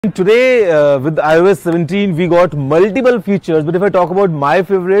Today with iOS 17 we got multiple features, but if I talk about my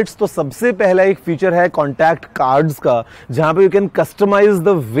favorites, तो सबसे पहला एक feature है contact cards का, जहाँ पे you can customize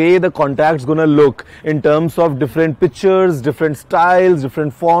the way the contacts gonna look in terms of different pictures, different styles,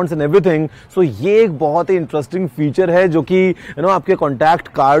 different fonts and everything. So ये एक बहुत ही interesting feature है जो कि आपके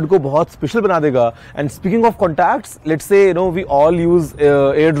contact card को बहुत special बना देगा. And speaking of contacts, let's say we all use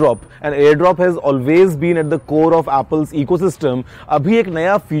AirDrop, and AirDrop has always been at the core of Apple's ecosystem. अभी एक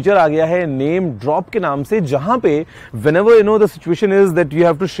नया फीचर आ गया है नेम ड्रॉप के नाम से, जहां पे whenever the situation is that you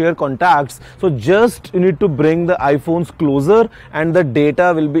have to share contacts, so just you need to bring the iPhones closer and the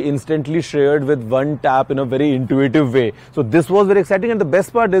data will be instantly shared with one tap in a very intuitive way. So this was very exciting, and the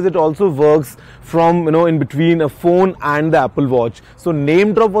best part is it also works from in between a phone and the Apple Watch. So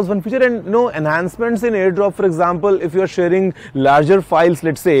name drop was one feature, and enhancements in AirDrop, for example, if you are sharing larger files,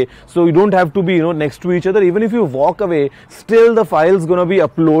 let's say, so you don't have to be next to each other. Even if you walk away, still the file's gonna be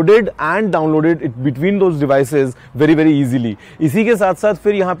uploaded and downloaded between those devices very easily. इसी के साथ साथ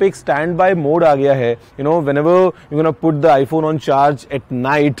फिर यहाँ पे एक stand by mode आ गया है. Whenever you're gonna put the iPhone on charge at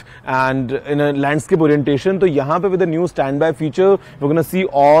night and in a landscape orientation, तो यहाँ पे with the new standby feature you're gonna see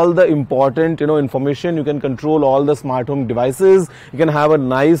all the important information. You can control all the smart home devices. You can have a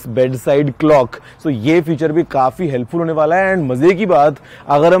nice bedside clock. So ये feature भी काफी helpful होने वाला है. And मजे की बात,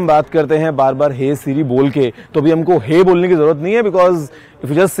 अगर हम बात करते हैं बार बार हे सिरी बोल के, तो अभी हमको हे बोलने की जरूरत नहीं है, because if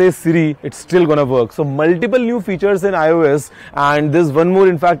you just say Siri, it's still gonna work. So multiple new features in iOS, and there's one more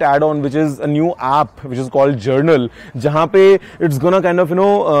in fact add-on, which is a new app which is called Journal, जहाँ पे it's gonna kind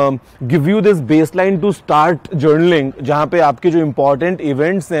of give you this baseline to start journaling, जहाँ पे आपके जो important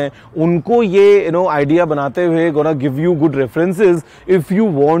events हैं उनको ये idea बनाते हुए gonna give you good references if you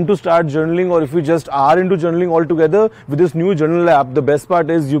want to start journaling, or if you just are into journaling altogether. With this new Journal app, the best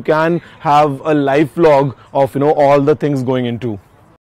part is you can have a live log of all the things going into.